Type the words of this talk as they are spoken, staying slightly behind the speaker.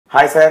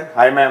Hi sir,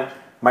 hi ma'am.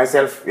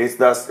 Myself is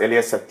thus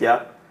alias Satya.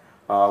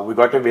 We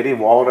got a very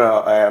warm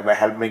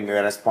helping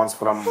response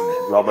from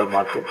global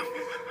market.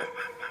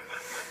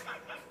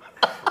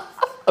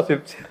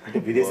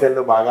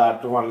 విదేశాల్లో బాగా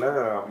ఆడటం వల్ల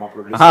మా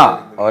producer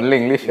only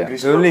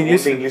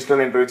English లో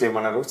interview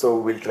చేయమన్నారు. So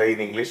will try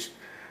in English.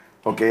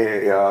 Okay,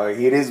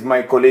 here is my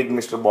colleague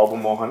Mr. Babu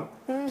Mohan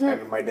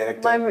and my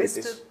director and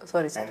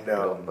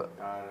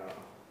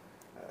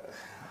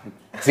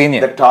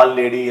senior, the tall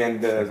lady and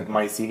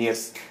my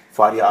seniors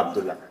Faria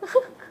Abdullah.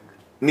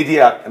 Nidhi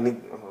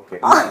okay.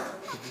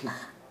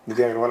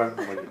 Nidhi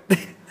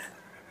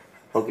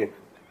okay.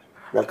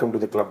 Welcome to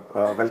the club.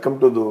 Welcome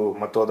to the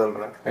Mathu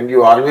Vadalara. And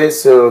you always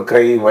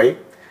cry why?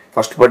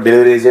 First, but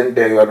delivery agent,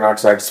 you are not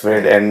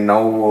satisfied, and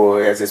now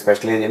as a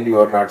special agent, you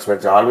are not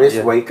satisfied. Always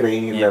why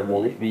crying in the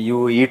movie? You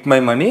eat my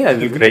money, I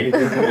will cry.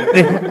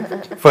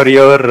 For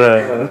your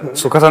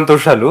sukha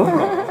santoshalu,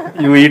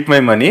 you eat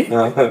my money.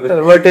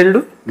 What I'll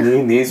do?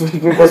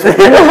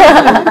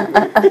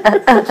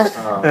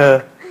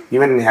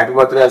 Even happy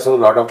birthday also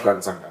lot of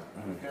concern.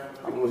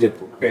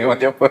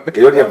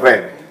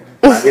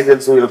 నాకే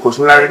తెలుసు వీళ్ళు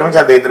క్వశ్చన్లు అడగడం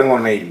చాలా దరిద్రంగా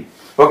ఉన్నాయి.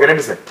 Okay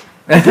రండి sir,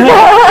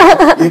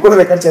 ఇది కూడా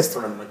రికార్డ్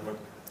చేస్తున్నాను.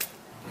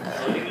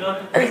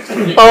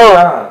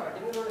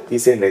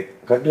 తీసేయండి,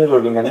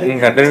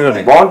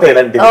 బాగుంటాయి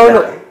ఇలాంటి.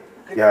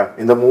 Yeah,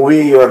 in the movie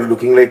you are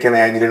looking like an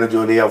Angelina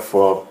Jolie of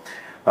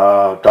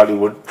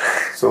Tollywood.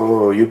 So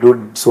you do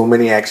so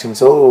many action.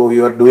 So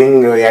you are doing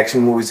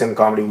action movies and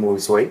comedy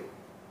movies. Why?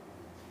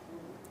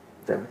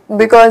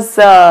 Because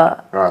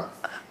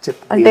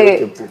అంటే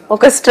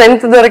ఒక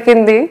strength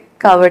దొరికింది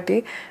కాబట్టి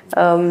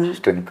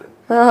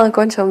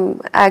కొంచెం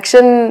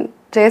action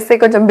చేస్తే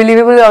కొంచెం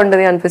believable గా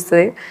ఉంటుంది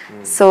అనిపిస్తుంది.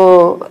 So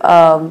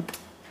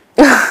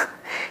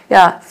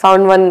yeah,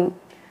 found one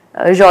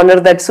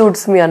genre that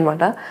suits మీ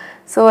అనమాట.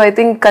 సో ఐ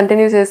థింక్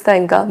కంటిన్యూ చేస్తా,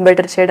 ఇంకా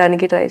బెటర్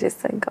చేయడానికి ట్రై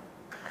చేస్తా. ఇంకా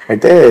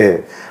అయితే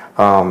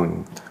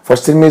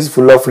first cinema is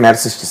full of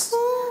narcissist.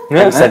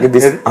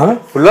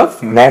 Full of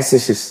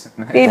narcissist.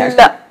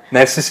 ఇలా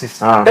narcissist.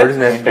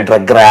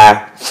 Drug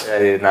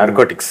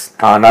narcotics.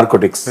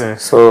 Narcotics.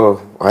 So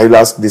I will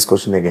ask this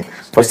question again.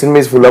 First cinema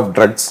is full of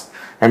drugs,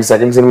 and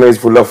second cinema is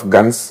full of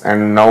guns, and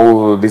now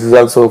this is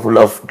also full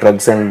of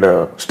drugs and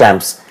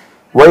stamps.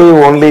 Why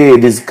only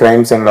these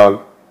crimes and all?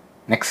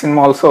 Next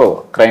cinema also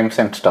crimes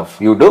and stuff.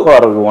 You do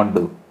or you won't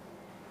do?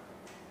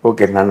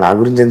 Okay, నా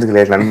గురించి ఎందుకు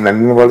లేదు,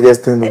 నన్ను వాళ్ళు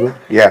చేస్తుంది.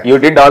 Yeah. You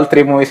did all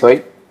 3 movies, why?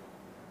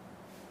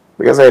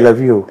 Because I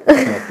love you.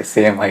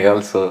 Same, I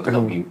also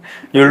love you.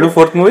 You will do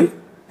 4th movie?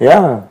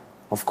 Yeah,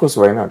 of course,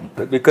 why not?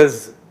 Because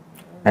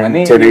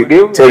money Cherry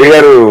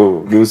garu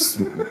gives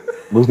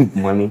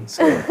money.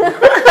 So.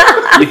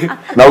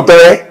 Now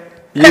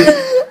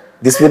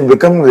this will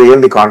become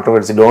really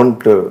controversy.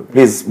 Don't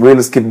please, we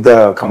will skip the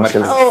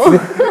commercials.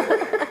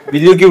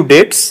 Will you give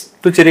dates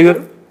to Cherry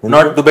garu?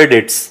 Not Dubai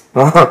dates.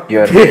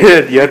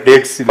 Your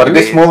dates. For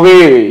this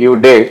movie, you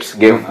dates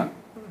gave.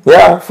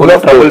 Yeah, full of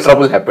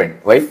trouble happened.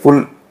 Why?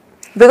 Full.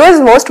 Because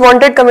most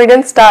wanted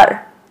comedian star.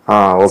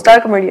 Okay. Star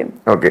comedian.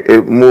 Okay.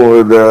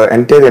 The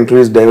entire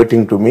interview is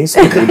diverting to me, so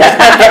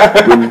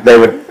we'll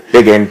divert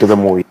again to the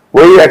movie.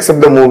 Why you accept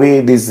the movie?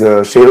 This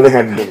Sherwood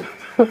had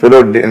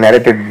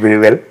narrated very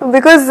well.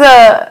 Because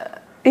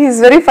he's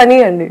very funny,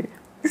 and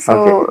so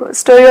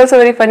story also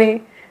very funny.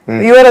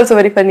 You are also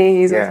very funny.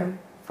 He's also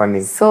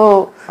funny. So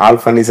all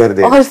funnies are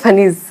there. All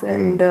funnies,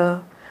 and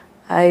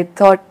I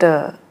thought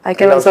I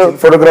can also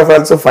photograph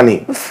also funny.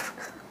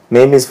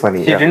 Name is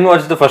funny. She didn't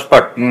watch the first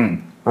part.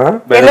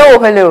 Hello.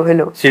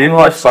 She didn't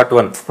watch part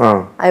 1.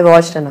 I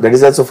watched now. That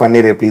is also funny.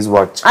 Please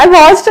watch. I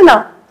watched now.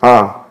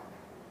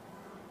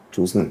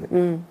 Choosing.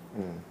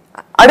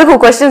 Adugu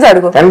questions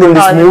adugu. And in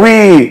this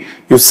movie,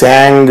 you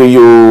sang,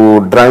 you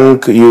drank,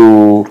 you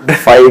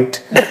fight,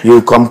 you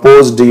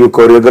composed, you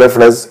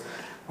choreographed us.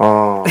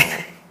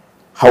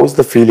 How's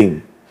the feeling?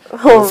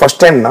 First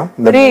time, na?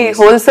 Very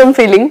wholesome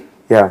feeling.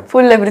 Yeah.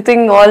 Full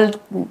everything, all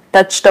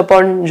touched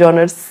upon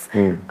genres.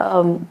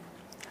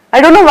 I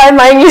don't know why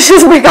my English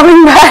is becoming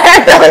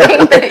bad.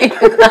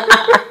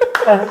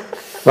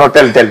 No,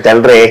 tell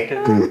Ray.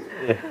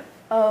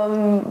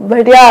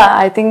 But yeah,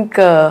 I think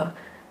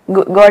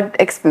got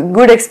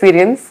good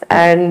experience,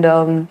 and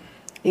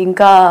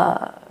ఇంకా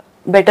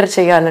better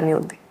చేయాలని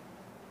ఉంది.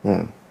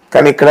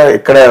 కానీ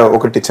ఇక్కడ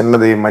ఒకటి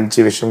చిన్నది మంచి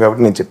విషయం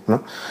కాబట్టి నేను చెప్తున్నా.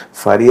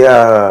 ఫరియా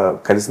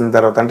కలిసిన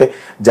తర్వాత అంటే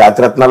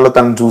జాతిరత్నాల్లో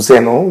తను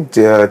చూసాను,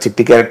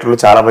 చిట్టి క్యారెక్టర్లో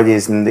చాలా బాగా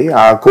చేసింది.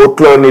 ఆ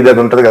కోర్టులో నీది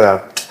అది ఉంటుంది కదా,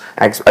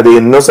 అది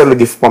ఎన్నోసార్లు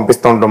గిఫ్ట్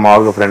పంపిస్తూ ఉంటాం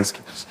మామూలుగా ఫ్రెండ్స్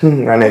కి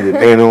అనేది.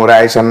 నేను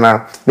రాయేష్ అన్న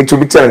మీకు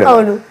చూపించాను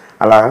కదా,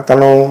 అలా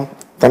తను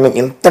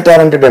ఎంత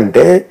టాలెంటెడ్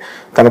అంటే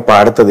తను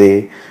పాడుతుంది,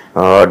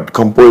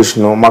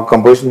 కంపోజిషన్. మాకు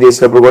కంపోజిషన్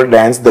చేసినప్పుడు కూడా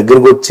డాన్స్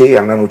దగ్గరకు వచ్చి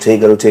అన్న నువ్వు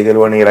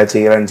చేయగలవు అని ఇలా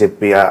చేయాలని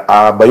చెప్పి ఆ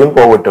భయం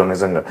పోగొట్టావు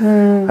నిజంగా.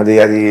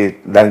 అది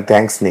దానికి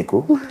థ్యాంక్స్ నీకు.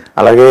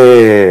 అలాగే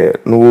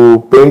నువ్వు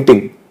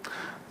పెయింటింగ్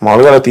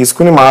మామూలుగా అలా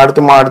తీసుకుని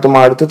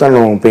మాడుతూ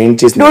తను పెయింట్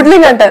చేసి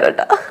డూడ్లింగ్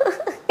అంటారట.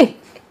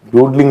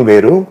 డూడ్లింగ్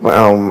వేరు,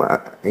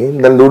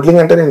 దాని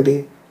డూడ్లింగ్ అంటారేంటి?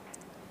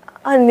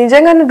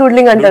 నిజంగానే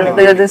డూడ్లింగ్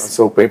అంటారు.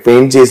 సో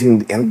పెయింట్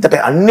చేసింది ఎంత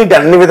అన్ని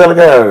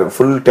విధాలుగా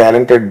full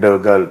talented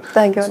girl.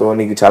 Thank you. So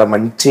నీకు చాలా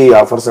మంచి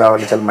ఆఫర్స్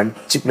రావాలి, చాలా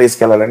మంచి ప్లేస్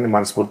కి వెళ్ళాలని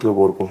మనస్ఫూర్తిగా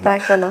కోరుకుంటున్నాను.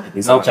 థ్యాంక్స్ అన్న.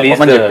 Now please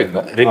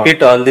repeat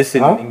all this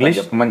in English.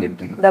 చెప్పమని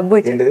చెప్పింది, డబ్బు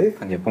ఇచ్చి ఏంటిది?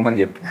 చెప్పమని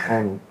చెప్పి.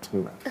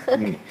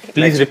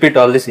 Please repeat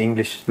all this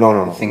English. No.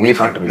 English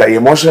The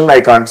emotion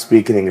I can't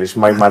speak in English.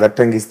 My mother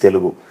tongue is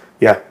Telugu.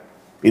 Yeah.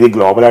 ఇది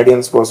గ్లోబల్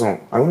ఆడియన్స్ కోసం.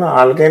 అవునా,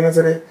 వాళ్ళకైనా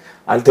సరే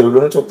వాళ్ళు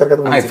తెలుగులోనే చూస్తారు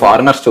కదా.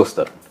 ఫారినర్స్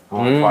చూస్తారు.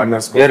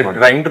 Foreigners We are కోసం.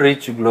 trying to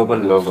reach global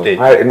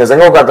stage.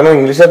 నిజంగా ఒక అతను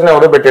ఇంగ్లీష్ అతను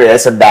ఎవరో పెట్టాడు,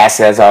 యాస్ డాష్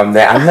యాస్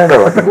ఉంది అన్నాడు.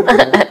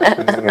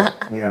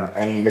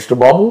 And mister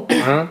Babu,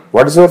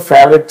 what is your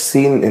favourite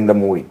scene in the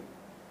movie?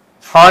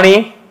 Honey,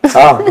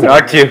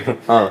 not you.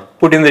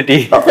 Put in the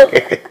tea.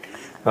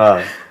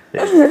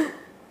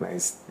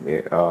 Nice,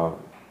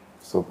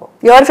 super.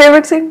 Your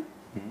favourite scene?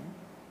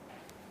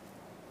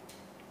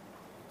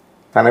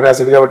 తన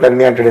రాసిడు కాబట్టి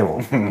అన్ని అంటాడేమో.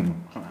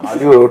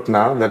 హాలీవుడ్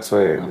నా that's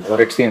why.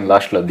 Favourite scene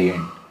last లో the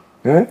end.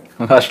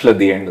 Last లో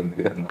the end ఉంది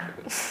కదా.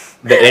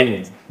 The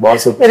end.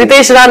 Boss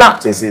Riteish రానా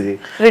చేసేది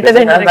Written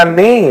and directed.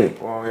 దాన్ని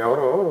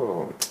ఎవరో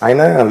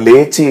ఆయన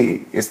లేచి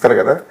ఇస్తారు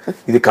కదా,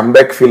 ఇది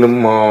కంబ్యాక్ ఫిల్మ్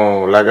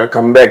లాగా.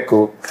 కంబ్యాక్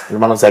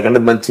మనం సెకండ్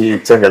మంచి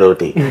ఇచ్చాం కదా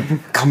ఒకటి,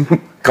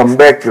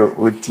 కంబ్యాక్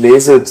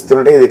లేచి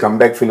వచ్చుతుంటే ఇది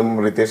కంబ్యాక్ ఫిల్మ్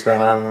రితేష్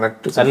రాణా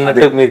అన్నట్టు.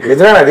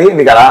 నిజమే అది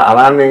నీకు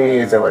అలానే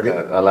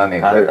అలానే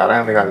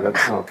అలానే కాదు కదా.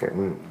 Okay.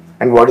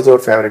 And what is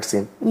your favourite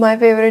scene? My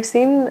favourite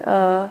scene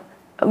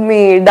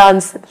me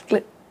dance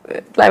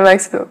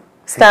climax లో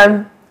స్టాంప్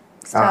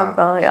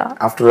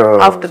ఆఫ్టర్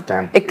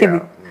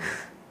ఎక్కింది.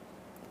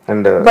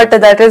 And but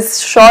that is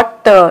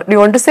short. Do you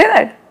want to say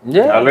that?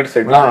 Yeah. Already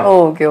set.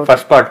 Okay okay.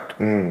 First part.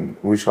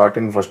 We shot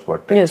in first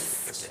part. yes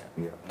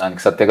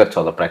దానికి సత్య గారు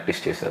చాలా practice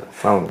చేశారు.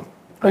 అవును.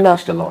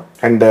 Practiced a lot.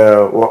 And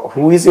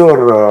who is your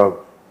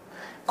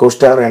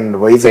co-star and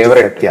why is it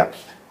Favorite? Satya?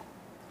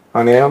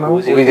 Aneyana? Who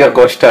is your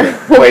co-star?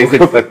 Why is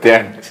it Satya?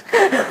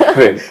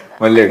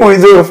 మళ్ళీ Who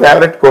is your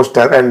favorite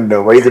co-star and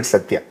why is it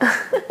Satya?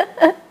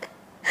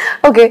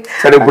 Okay.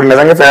 సరే ఇప్పుడు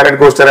నిజంగా favourite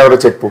co-star ఎవరో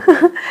చెప్పు.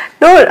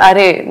 No,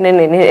 అరే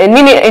నేను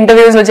ఎన్ని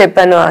interviews లో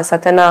చెప్పాను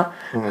సత్యనా.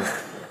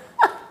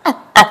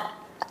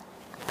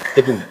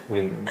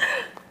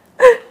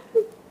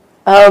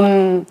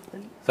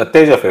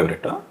 సత్య ఇస్ యువర్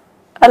ఫేవరెట్.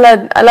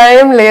 అలా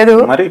ఏం లేదు.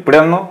 మరి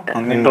ఇప్పుడేమో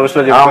అన్ని ఇంటర్వ్యూస్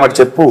లో మరి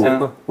చెప్పు.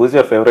 Who is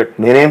your favourite?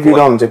 నేనేం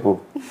ఫీల్ అవును చెప్పు.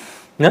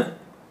 Yeah?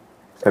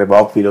 సరే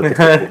బాబు ఫీల్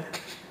అవుతుంది.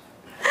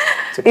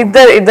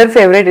 ఇద్దరు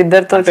ఫేవరెట్,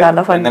 ఇద్దరితో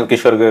చాలా ఫన్. అనిల్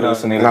కిషోర్ గారు,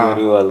 సునీల్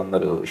గారు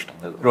వాళ్ళందరూ ఇష్టం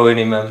కదా.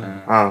 Rohini ma'am.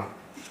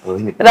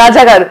 రోహిణి.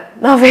 రాజా గారు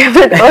నా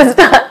favourite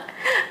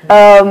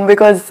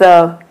because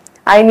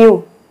I knew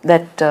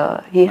that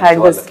he had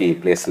this వాళ్ళకి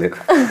ప్లేస్ లేదు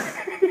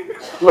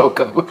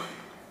local.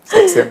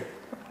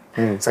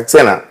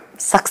 Saxena.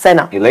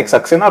 Saxena. You like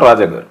Saxena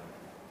రాజా గారు?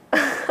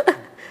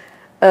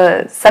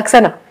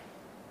 Saxena.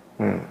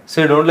 So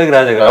you don't like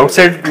Raja.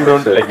 Outside you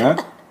don't like.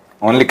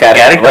 Only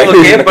Character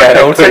okay, but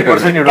outside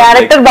person you don't like.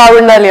 Character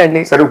బాగుండాలి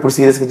అండి. సరే ఇప్పుడు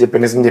serious గా చెప్పే,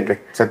 నిజం చెప్పే,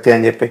 సత్య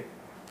అని చెప్పే.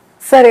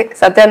 సరే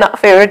సత్య నా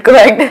ఫేవరెట్ కూడా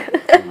actor.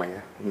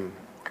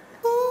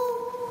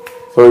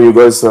 So you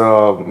guys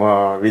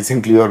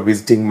recently you are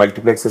visiting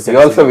multiplexes. You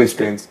also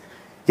visiting?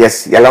 Yes,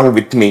 along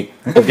with me.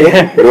 Okay,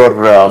 you are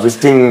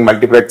visiting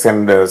multiplex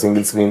and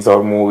single screens or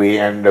movie,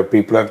 and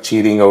people are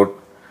cheering out,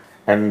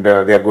 and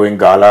they are going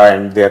gala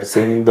and they are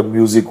singing the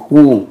music.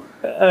 Who?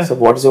 So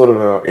what is your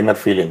inner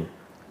feeling?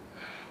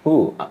 Who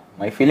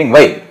my feeling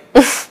why?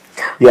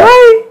 Yeah.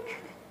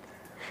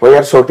 Why you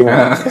are shouting?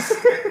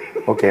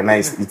 Okay,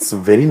 nice. It's a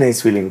very nice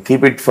feeling.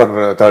 Keep it for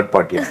third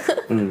party.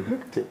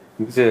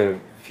 It's a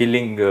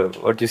feeling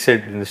what you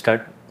said in the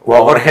start. Wow.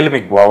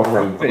 Overwhelming. Wow.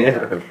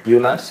 You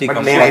know, see,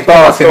 నేనైతే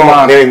cinema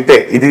నేను ఇంతే.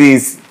 ఇది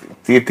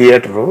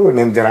theatre,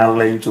 నేను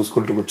జనాల్లో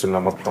చూసుకుంటూ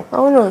కూర్చున్నా మొత్తం.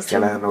 అవును.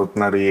 ఎలా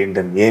నవ్వుతున్నారు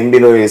ఏంటని.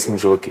 ఏండిలో వేసిన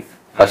షోకి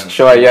ఫస్ట్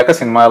షో అయ్యాక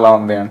సినిమా ఎలా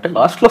ఉంది అంటే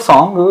లాస్ట్ లో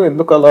సాంగ్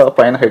ఎందుకు అలా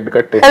పైన హెడ్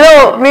కట్టే. హలో,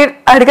 మీరు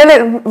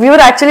అడగలేదు.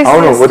 వ్యూవర్ యాక్చువల్లీ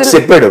అవును వచ్చి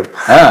చెప్పాడు,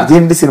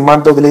 ఇదేంటి సినిమా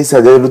అంతా వదిలేసి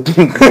అదే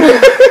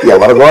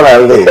ఎవరికో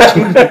రాలే.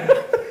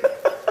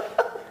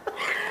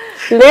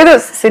 లేదు,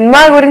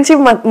 సినిమా గురించి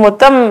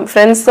మొత్తం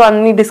ఫ్రెండ్స్ తో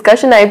అన్ని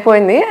డిస్కషన్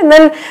అయిపోయింది. అండ్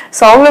దెన్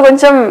సాంగ్ లో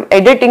కొంచెం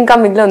ఎడిట్ ఇంకా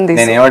మిగిలి ఉంది.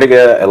 నేను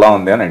ఏమడిగా ఎలా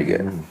ఉంది అని అడిగా.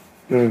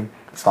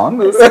 Song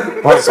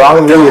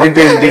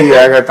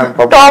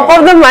top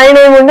of the mind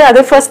ఏముంది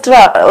అదే ఫస్ట్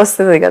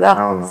వస్తుంది కదా.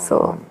 సో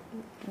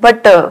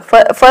బట్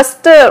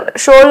ఫస్ట్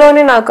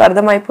షోలోనే నాకు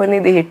అర్థమైపోయింది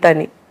ఇది హిట్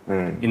అని.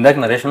 ఇందాక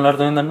నరేషన్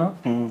అర్థమైందన్నా.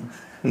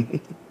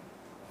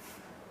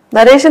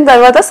 నరేషన్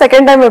తర్వాత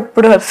సెకండ్ టైం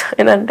ఎప్పుడు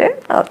అంటే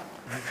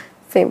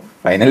సేమ్.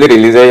 ఫైనల్లీ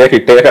రిలీజ్ అయ్యాక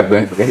హిట్ అయ్యాక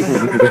అర్థమైంది.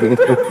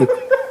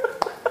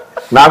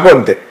 నాకు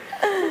అంతే,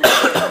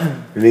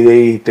 రిలీజ్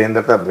అయ్యి హిట్ అయిన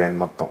తర్వాత అర్థమైంది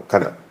మొత్తం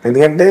కదా.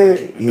 ఎందుకంటే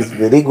is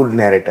very good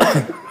narrator.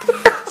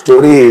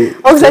 Story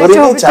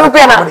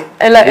చూపినా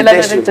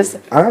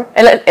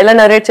ఎలా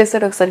నరేట్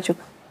చేస్తాడు ఒకసారి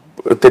చూపు.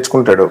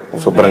 తెచ్చుకుంటాడు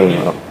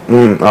శుభ్రంగా.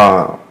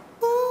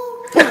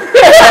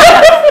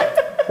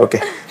 ఓకే,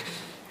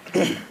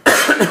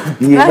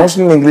 ఈ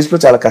ఎమోషన్ ఇంగ్లీష్ లో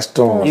చాలా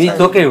కష్టం.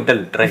 It's okay, you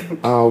tell, try.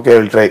 Okay, I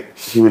will try.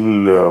 He will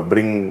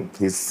bring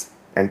his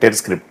entire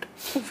script.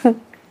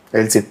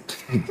 I'll sit.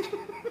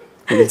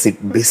 He'll sit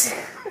this.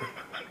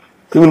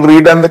 He will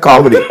read on the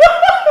comedy.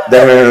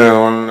 Then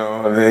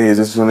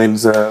Sunil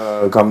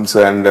comes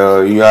and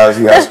he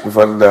asks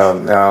for the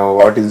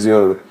what is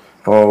your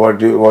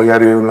why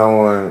are you now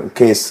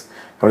case?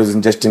 What is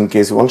just in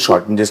case? One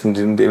shot, just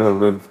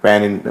pan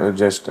in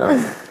just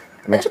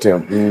next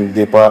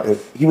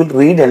he will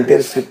read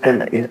entire script and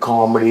in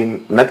comedy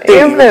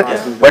nothing.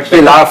 But we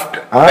laughed.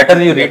 Better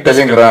you read the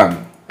wrong.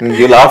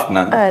 You laughed,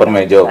 na, for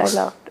my jokes. I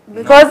laughed.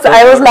 Because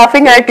I was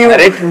laughing at you.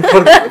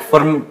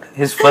 For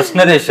his first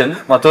narration,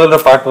 Mathu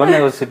Vadalara part 1,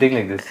 I was sitting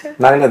like this.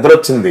 నాకు నిద్ర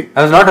వచ్చింది. I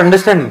was not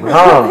understanding.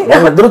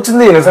 నాకు నిద్ర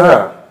వచ్చింది నిజంగా.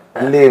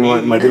 అండి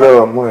మధ్యలో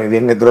అమ్మో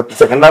ఇదేం నిద్ర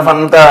సెకండ్ హాఫ్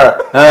అంతా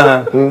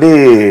ఉండి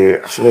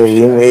అసలు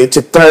ఏం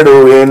చెప్తాడు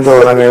ఏంటో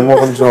నాకేమో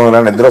కొంచెం నా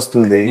నిద్ర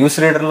వస్తుంది. న్యూస్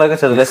రీడర్ లాగా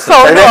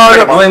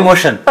చదివేస్తాను. No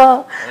emotion.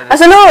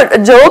 అసలు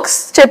జోక్స్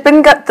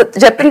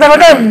చెప్పిన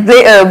తర్వాత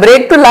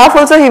break to laugh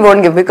also he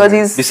won't give because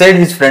he's Beside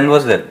his friend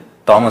was there,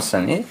 Thomas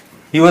అని.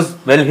 He was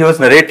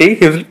narrating.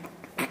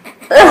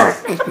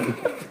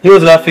 He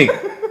was laughing.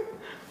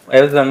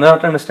 I was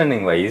not understanding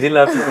why is he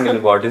laughing.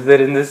 What is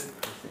there in this?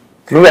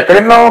 నువ్వు ఎక్కడ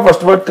విన్నావు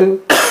first part?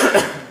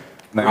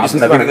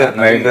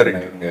 Naveen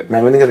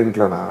గారి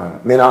ఇంట్లోనా?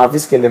 నేను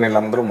ఆఫీస్కి వెళ్ళాను.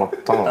 వీళ్ళందరూ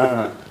మొత్తం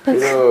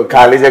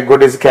కాలేజ్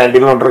ఎగ్గొట్టేసి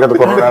క్యాంటీన్ లో ఉంటారు కదా,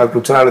 కొత్త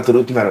కూర్చొని వాళ్ళు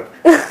తిరుగుతున్నారు.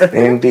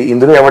 ఏంటి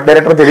ఇందులో ఎవరి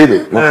డైరెక్టర్ తెలియదు,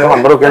 మొత్తం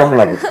అందరూ ఒకేలా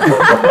ఉన్నారు.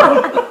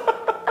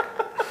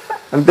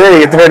 అంటే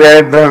ఇతర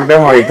డైరెక్టర్ అంటే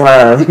ఇతర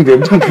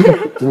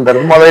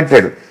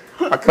మొదలెట్టాడు.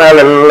 అక్కడ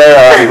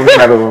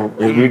అనుకుంటున్నారు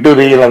ఇటు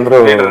వీళ్ళందరూ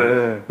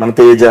మన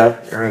తేజ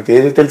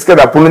తెలుసు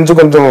కదా, అప్పటి నుంచి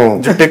కొంచెం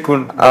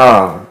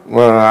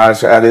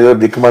అదేదో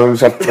దిక్కుమాల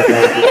షర్ట్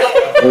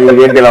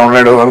ఏంటి ఇలా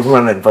ఉన్నాడు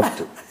అనుకున్నాను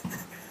first.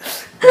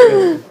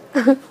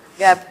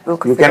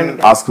 You can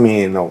ask me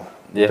now.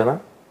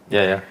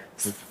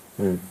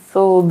 So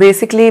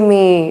basically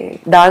me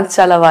dance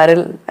చాలా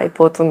వైరల్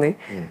అయిపోతుంది.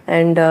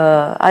 And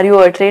are you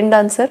a train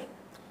dancer?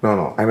 No,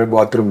 I'm a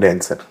bathroom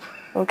dancer.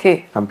 Okay.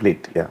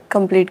 Complete, yeah.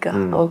 Complete ka.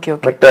 Okay.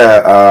 But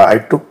I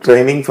took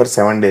training for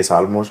 7 days.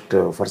 Almost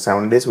for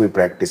 7 days we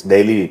practiced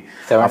daily.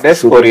 7 days,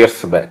 4 years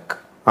back.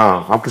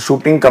 After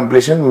shooting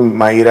completion,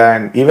 Myra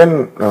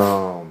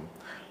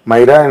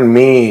and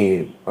me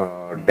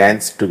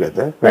dance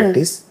together,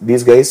 practice.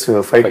 These guys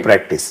fight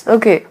practice.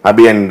 Okay.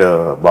 Abhi and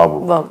Babu.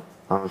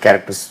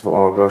 Characters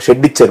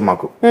shed ఇచ్చారు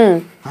మాకు.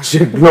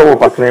 Shed లో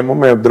పక్కనేమో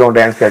మేము ఇద్దరం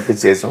dance practice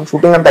చేసాం.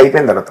 Shooting అంతా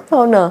అయిపోయిన తర్వాత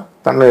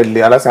తను వెళ్ళి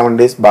అలా 7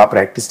 days బాగా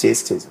ప్రాక్టీస్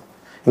చేసాం.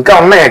 ఇంకా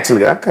ఉన్నాయి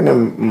యాక్చువల్ గా, కానీ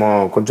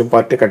కొంచెం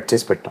పార్టీ కట్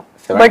చేసి పెట్టాం.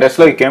 7 days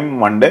లో came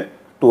Monday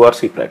 2 hours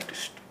he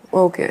practiced.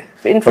 Okay.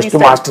 First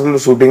master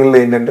shooting లో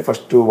ఏంటంటే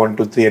ఫస్ట్ 1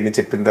 2 3 అని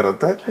చెప్పిన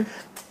తర్వాత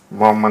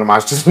మన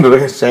మాస్టర్స్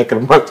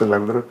శేఖర్ మాస్టర్లు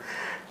అందరూ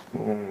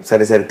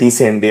సరే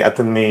తీసేయండి,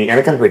 అతన్ని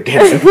వెనకాల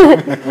పెట్టేయండి,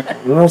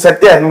 నువ్వు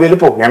సత్య నువ్వు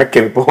వెళ్ళిపో వెనక్కి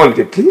వెళ్ళిపో అని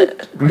చెప్పి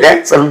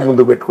డాన్స్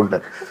ముందు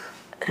పెట్టుకుంటారు.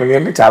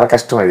 ఎందుకంటే చాలా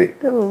కష్టం అది.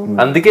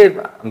 అందుకే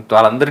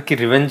వాళ్ళందరికీ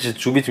రివెంజ్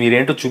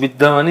మీరేంటో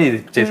చూపిద్దామని ఇది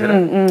చేశారు.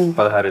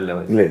 16 ఏళ్ళ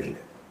వయసు. లేదు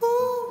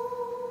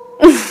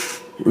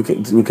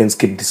we can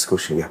skip this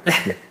question.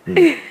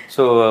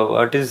 So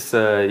what is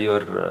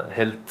your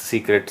health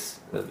secrets?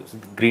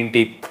 Green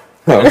tea.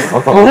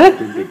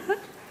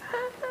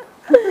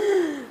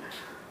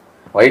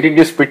 Why did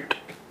you spit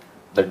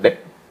that day?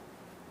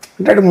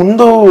 అంటే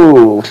ముందు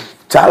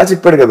చాలా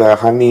చెప్పాడు కదా,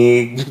 హనీ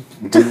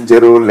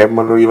జింజర్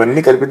లెమన్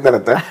ఇవన్నీ కలిపిన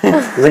తర్వాత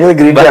నిజంగా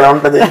గ్రీన్ టీ ఎలా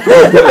ఉంటది?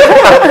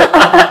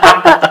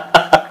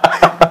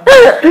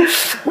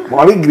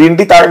 మామూలుగా గ్రీన్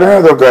టీ తాగడమే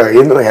అది ఒక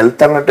ఏందో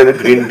హెల్త్ అన్నట్టు.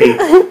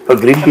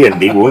 గ్రీన్ టీ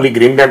అండి, ఓన్లీ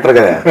గ్రీన్ టీ అంటారు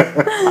కదా,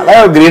 అలా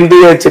గ్రీన్ టీ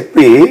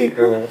చెప్పి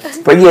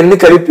పై అన్ని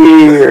కలిపి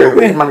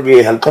మనకి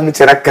హెల్త్ అన్ని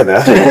చిరాక్ కదా.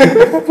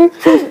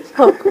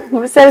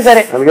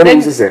 సరే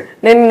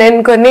నేను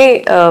కొన్ని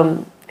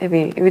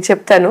ఇవి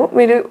చెప్తాను,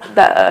 మీరు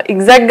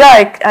ఎగ్జాక్ట్ గా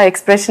ఆ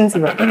ఎక్స్ప్రెషన్స్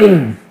ఇవ్వండి.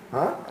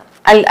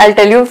 I'll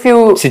tell you a few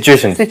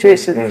situations.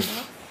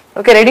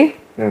 Okay, ready?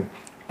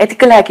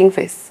 Ethical hacking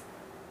face.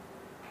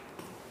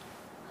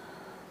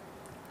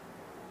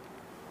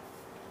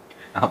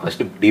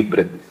 First deep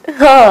breath.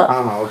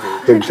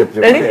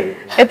 Ready?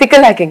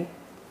 Ethical hacking.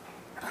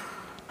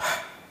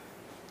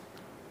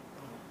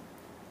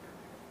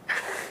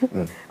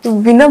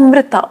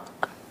 వినమ్రత.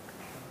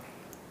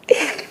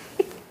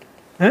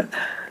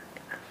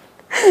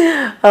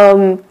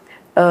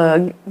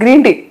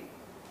 Green tea.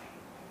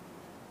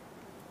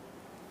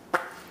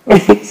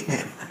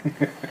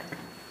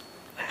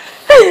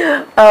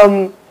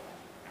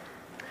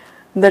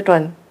 That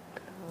one.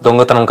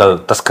 దొంగతనం కాదు,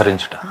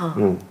 తస్కరించుట.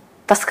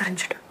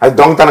 అది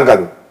దొంగతనం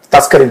కాదు,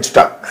 తస్కరించుట.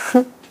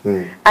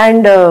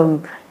 And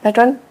that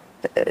one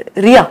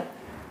Riya.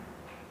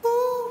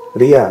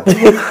 Riya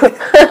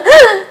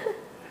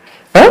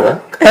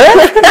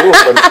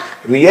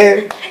Riya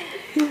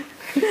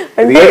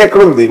Riya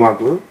ఎక్కడ ఉంది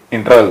మాకు?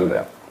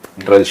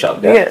 Interval shock.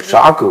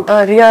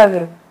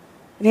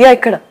 రియా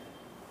ఎక్కడ?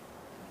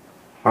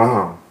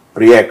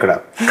 రియా ఎక్కడ?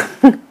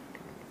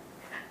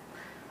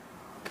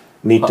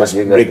 నీ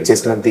బ్రేక్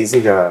చేసినంత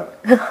ఈజీగా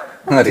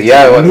రియా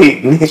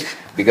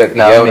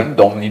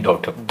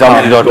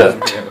డాక్టర్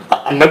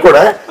అన్న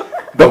కూడా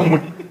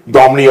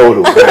దోమని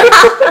ఎవరు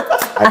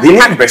అది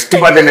బెస్ట్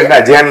పార్ట్ ఏంటంటే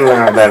అజయ్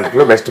అన్న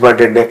దాంట్లో బెస్ట్ పార్ట్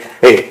ఏంటంటే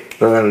ఏ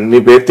నీ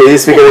పేరు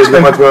తేజస్వి కదా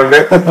మర్చిపోండి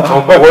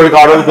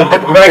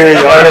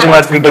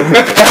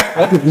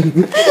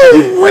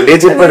మళ్ళీ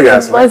చెప్పారు కదా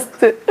అసలు.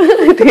 మస్త్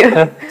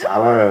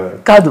చాలా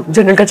కాదు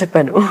జనరల్ గా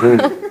చెప్పాను.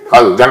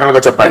 కాదు జనరల్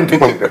గా చెప్పండి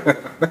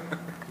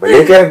మళ్ళీ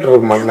క్యారెక్టర్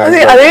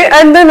అదే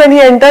and then when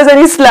he enters and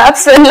he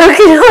slaps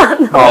Venloki.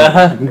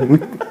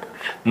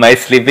 My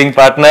sleeping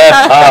partner.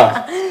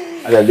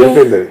 అది అదే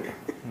అది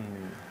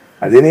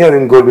అదేని అది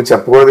ఇంకోటి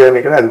చెప్పకూడదు కానీ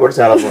ఇక్కడ అది కూడా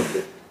చాలా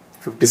బాగుంది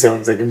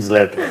 57 seconds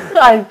later.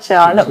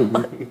 చాలా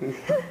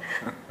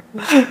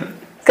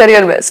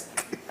career best.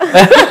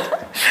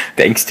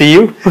 Thanks to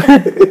you.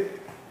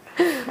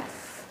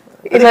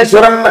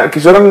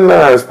 Kishore అన్న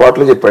స్పాట్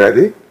లో చెప్పాడు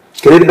అది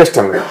కెరీర్ బెస్ట్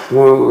అన్నాడు.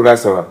 నువ్వు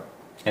రాసావా?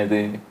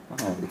 ఇది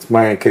ఇట్స్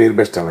మై కెరీర్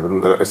బెస్ట్ అన్నాడు.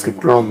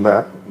 స్క్రిప్ట్ లో ఉందా?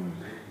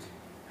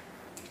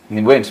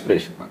 నువ్వే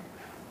ఇన్స్పిరేషన్.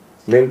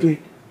 దేనికి?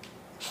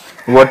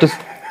 వాట్ ఇస్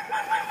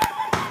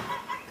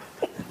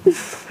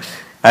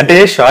అంటే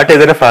షార్ట్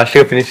ఏదైనా ఫాస్ట్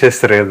గా ఫినిష్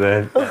చేస్తారు కదా.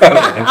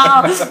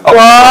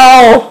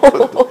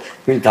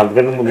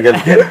 తలకంటే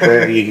ముందుకెళ్తే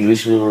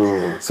English.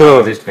 So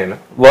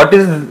what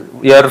is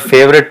your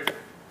favourite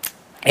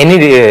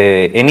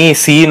any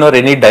scene or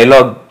any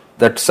dialogue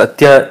that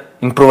Satya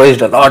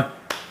improvised allot?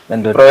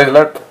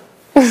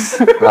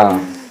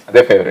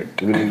 అదే ఫేవరెట్.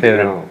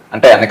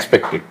 అంటే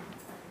అన్ఎక్స్పెక్టెడ్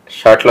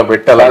షార్ట్ లో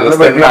పెట్టి అలా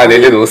అదే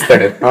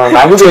చూస్తాడు.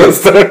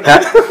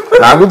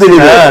 నాకు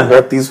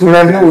తెలియదు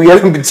తీసుకున్నాను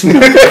ఊయాలనిపించింది.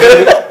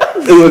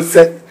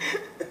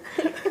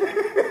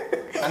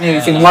 కానీ ఈ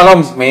సినిమాలో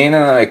మెయిన్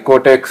ఎక్కువ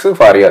టేక్స్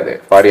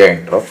ఫారియా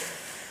ఇంట్రో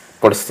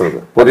పొడుస్తుంది.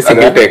 పొడి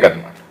సింగిల్ టేక్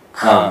అనమాట.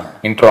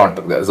 ఇంట్రో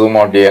ఉంటుంది కదా, జూమ్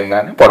అవుట్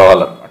చేయంగానే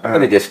పొడవాలన్నమాట.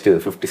 అది జస్ట్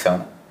 57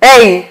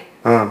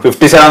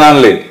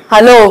 అనలేదు.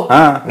 హలో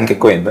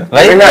ఇంకెక్కువైందా?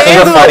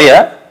 ఫారియా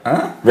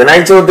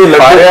వినాయక చవితి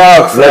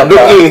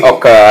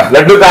ఒక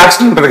లడ్డు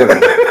యాక్షన్ ఉంటుంది కదా,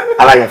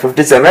 అలాగే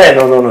 57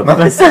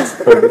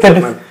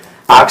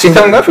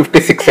 ఆక్షితంగా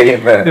 56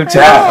 అయ్యింది.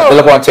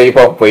 అందులో కొంచెం చెయ్యి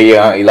పాపం పోయి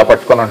ఇలా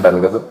పట్టుకొని ఉంటారు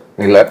కదా,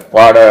 ఇలా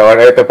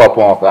వాడైతే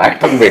పాపం ఒక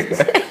యాక్టర్ పెట్టి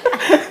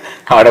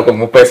వాడొక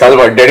 30 సార్లు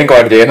పడ్డాడు. ఇంకా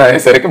వాడు చేయను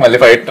అనేసరికి మళ్ళీ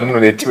ఫైటర్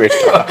నువ్వు తెచ్చి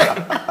పెట్టా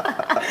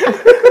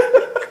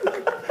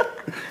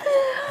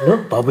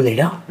బాబు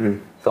లేడా.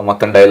 సో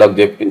మొత్తం డైలాగ్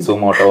చెప్పి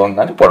జూమ్ అవుట్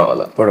అవ్వగానే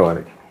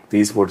పొడవాలి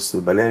తీసి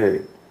పొడుస్తుంది. భలే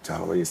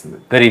చాలా బాగా చేసింది.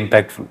 Very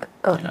impactful.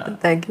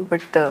 Thank you.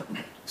 But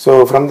So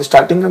from the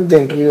starting of the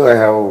interview, I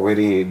have a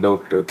very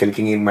doubt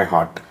clicking in my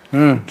heart.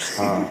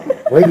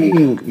 Why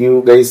you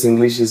guys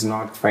English is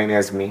not fine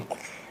as me?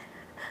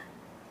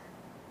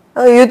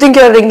 you think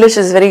your English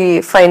is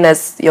very fine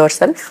as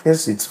yourself?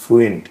 Yes, it's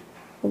fluent.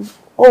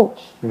 Oh,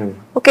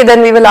 okay.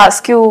 Then we will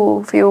ask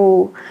you few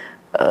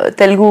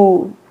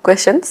Telugu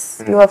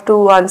questions. You have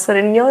to answer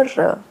in your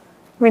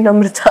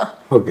Vinamrita.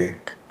 Okay.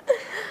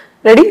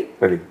 Ready?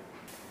 Ready.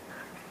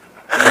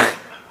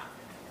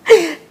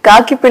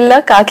 కాకి పిల్ల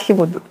కాకి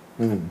ముద్దు.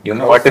 You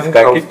know what is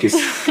kaki? Kiss.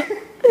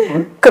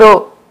 Crow.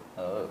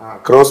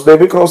 Crows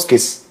baby, crows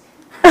kiss.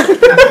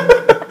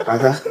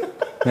 Ada.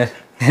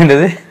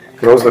 ఏంటది?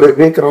 Crows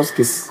baby, crows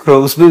kiss.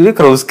 Crows baby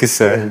crows kiss.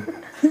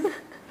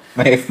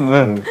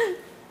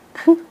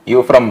 You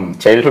from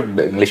childhood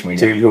English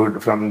medium?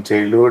 From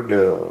childhood,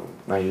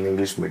 I'm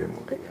English medium.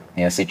 Okay.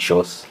 Yes, it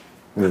shows.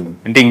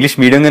 అంటే English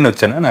medium గానే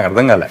వచ్చానా? నాకు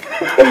అర్థం కాలే.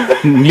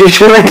 English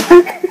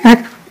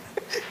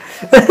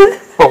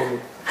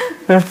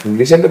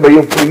English అంటే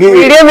భయం.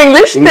 Medium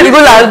English, Telugu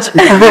large.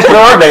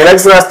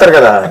 Dialogues రాస్తారు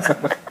కదా,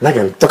 నాకు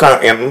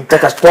ఎంత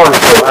కష్టం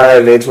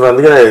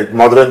నేర్చుకున్నందుకే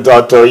మొదలు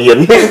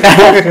ఇవన్నీ.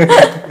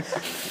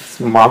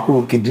 మాకు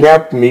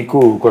కిడ్నాప్, మీకు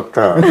కొత్త,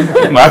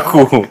 మాకు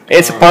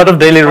it's part of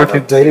daily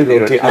routine.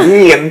 అది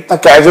ఎంత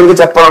క్యాజువల్ గా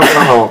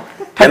చెప్పాలనుకున్నాను.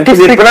 ఎంత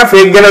చెప్పినా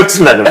ఫేక్ గానే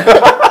వచ్చింది అక్కడ.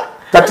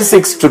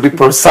 36 to be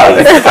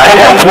precise.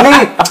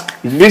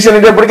 ఇంగ్లీష్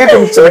అనేటప్పటికే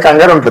కొంచెం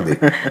కంగారు ఉంటుంది.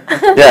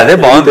 అదే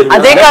బాగుంది.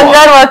 అదే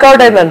కంగారు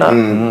వర్కౌట్ అయిందన్న.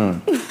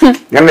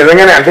 కానీ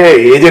నిజంగానే అంటే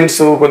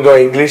ఏజెంట్స్ కొంచెం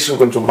ఇంగ్లీష్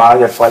కొంచెం బాగా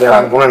చెప్పాలి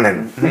అనుకున్నాను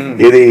నేను.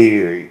 ఏది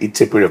ఇది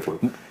చెప్పేటప్పుడు.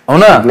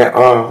 అవునా?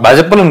 బాగా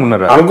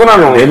చెప్పాలనుకున్నారా?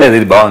 అనుకున్నాను. లేదు,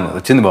 ఇది బాగుంది,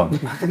 వచ్చింది బాగుంది.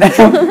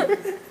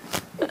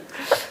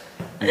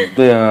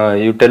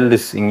 You tell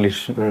this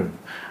English.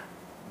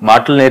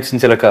 మాటలు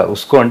నేర్చించలేక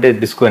ఉస్కో అంటే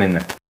డిస్కో అని.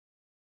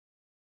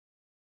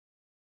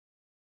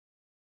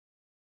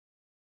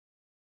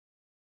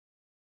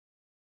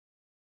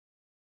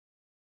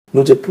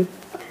 నువ్వు చెప్పు.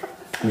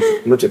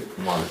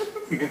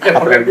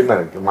 అప్పుడు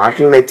అడుగుతున్నాను,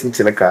 మాటలు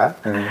నేర్చించలేక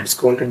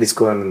డిస్కో అంటే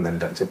డిస్కో అని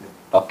ఉందంట. చెప్పు.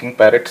 Talking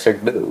parrot said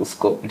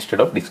usko instead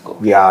of disco.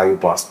 Yeah, you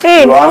passed.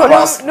 Hey, You are no.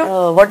 passed.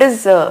 What is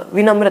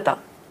Vinamrita?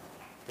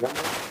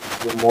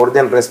 More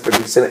than respect,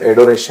 it's an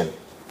adoration.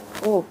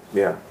 Oh,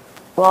 Yeah.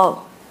 wow.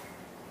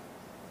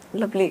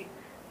 Lovely.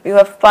 You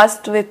have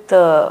passed with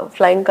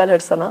flying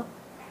colors, Sana.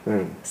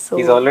 So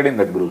He's already in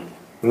that group.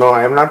 No,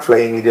 I am not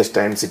flying, just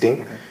I am sitting.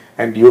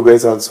 And you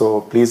guys also,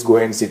 please go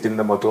and sit in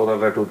the Mathu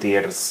Vadalara 2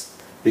 theaters.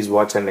 Please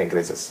watch and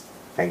encourage us.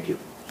 Thank you.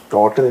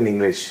 Total in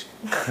English.